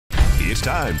It's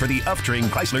time for the Uftring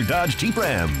Chrysler Dodge Jeep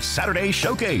Ram Saturday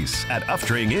Showcase at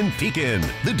Uftring in Pekin,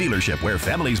 the dealership where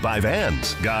families buy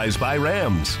vans, guys buy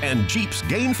Rams, and Jeeps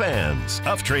gain fans.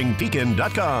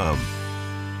 UftringPekin.com.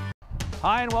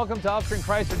 Hi and welcome to Uftring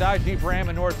Chrysler Dodge Jeep Ram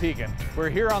in North Pekin. We're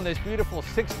here on this beautiful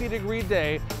 60-degree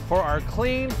day for our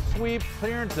Clean Sweep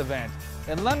Clearance event.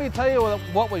 And let me tell you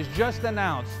what was just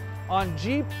announced on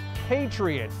Jeep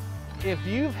Patriot. If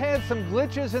you've had some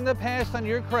glitches in the past on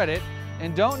your credit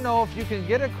and don't know if you can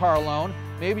get a car loan,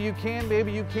 maybe you can,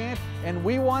 maybe you can't, and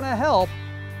we want to help,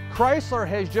 Chrysler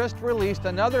has just released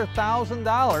another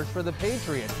 $1,000 for the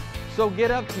Patriot. So get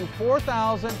up to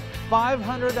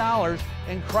 $4,500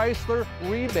 in Chrysler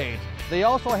rebate. They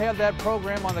also have that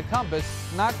program on the Compass,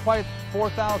 not quite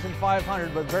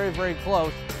 $4,500, but very, very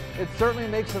close. It certainly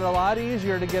makes it a lot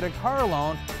easier to get a car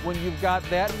loan when you've got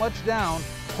that much down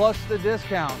plus the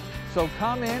discount. So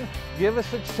come in, give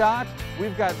us a shot.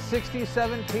 We've got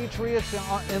 67 Patriots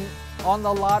on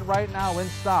the lot right now in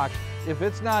stock. If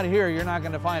it's not here, you're not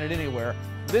going to find it anywhere.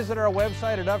 Visit our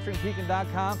website at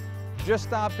UftringPekin.com. Just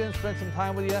stop in, spend some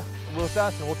time with us,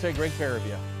 and we'll take great care of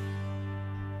you.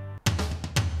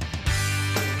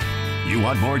 You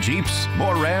want more Jeeps,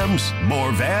 more Rams,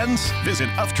 more vans? Visit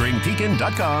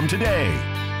UftringPekin.com today.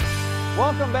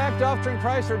 Welcome back to Uftring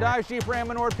Chrysler Dodge Jeep Ram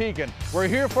in North Pekin. We're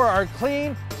here for our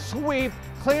Clean Sweep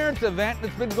Clearance event.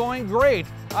 It's been going great.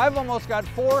 I've almost got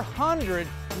 400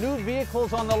 new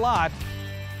vehicles on the lot.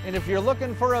 And if you're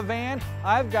looking for a van,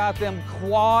 I've got them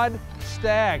quad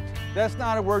stacked. That's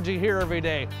not a word you hear every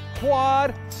day.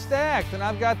 Quad stacked, and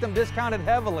I've got them discounted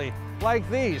heavily, like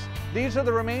these. These are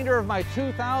the remainder of my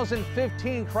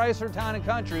 2015 Chrysler Town &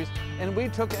 Countries, and we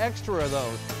took extra of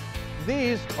those.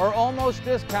 These are almost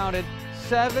discounted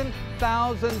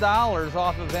 $7,000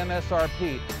 off of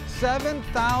MSRP.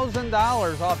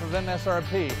 $7,000 off of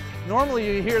MSRP. Normally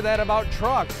you hear that about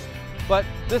trucks, but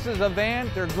this is a van.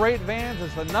 They're great vans.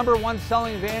 It's the #1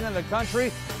 selling van in the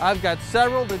country. I've got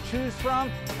several to choose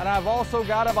from, and I've also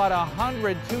got about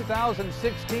 100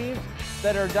 2016s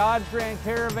that are Dodge Grand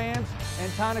Caravans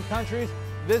and Town & Countries.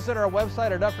 Visit our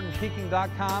website at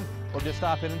UftringPekin.com or just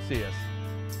stop in and see us.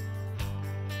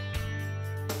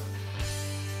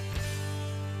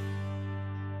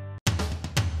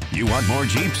 You want more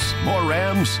Jeeps, more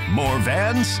Rams, more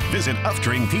vans? Visit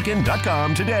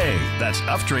UftringPekin.com today. That's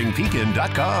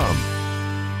UftringPekin.com.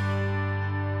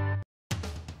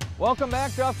 Welcome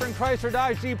back to Uftring Chrysler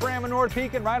Dodge Jeep Ram in North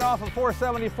Pekin, right off of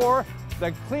 474.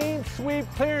 The Clean Sweep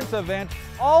Clearance event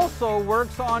also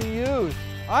works on used.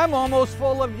 I'm almost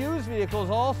full of used vehicles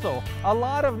also. A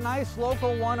lot of nice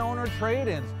local one-owner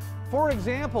trade-ins. For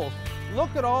example,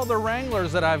 look at all the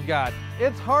Wranglers that I've got.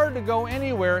 It's hard to go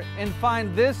anywhere and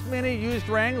find this many used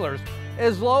Wranglers.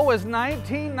 As low as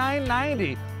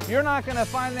 $19,990. You're not going to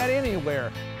find that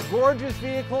anywhere. Gorgeous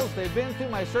vehicles. They've been through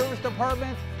my service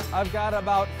department. I've got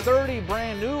about 30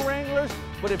 brand new Wranglers,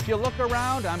 but if you look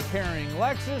around, I'm carrying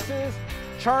Lexuses,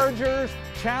 Chargers,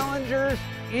 Challengers,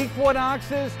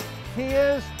 Equinoxes,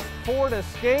 Kias, Ford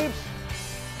Escapes,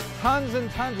 tons and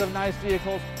tons of nice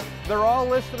vehicles. They're all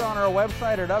listed on our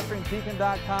website at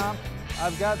UftringPekin.com.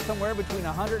 I've got somewhere between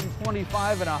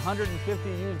 125 and 150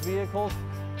 used vehicles.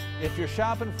 If you're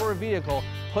shopping for a vehicle,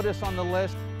 put us on the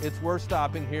list. It's worth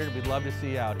stopping here. We'd love to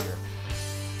see you out here.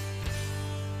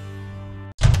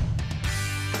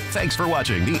 Thanks for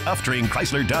watching the Uftring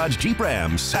Chrysler Dodge Jeep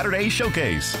Ram Saturday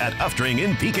Showcase at Uftring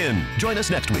in Pekin. Join us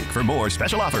next week for more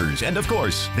special offers and, of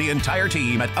course, the entire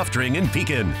team at Uftring in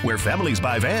Pekin, where families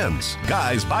buy vans,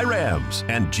 guys buy Rams,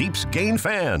 and Jeeps gain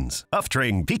fans.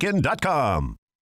 UftringPekin.com.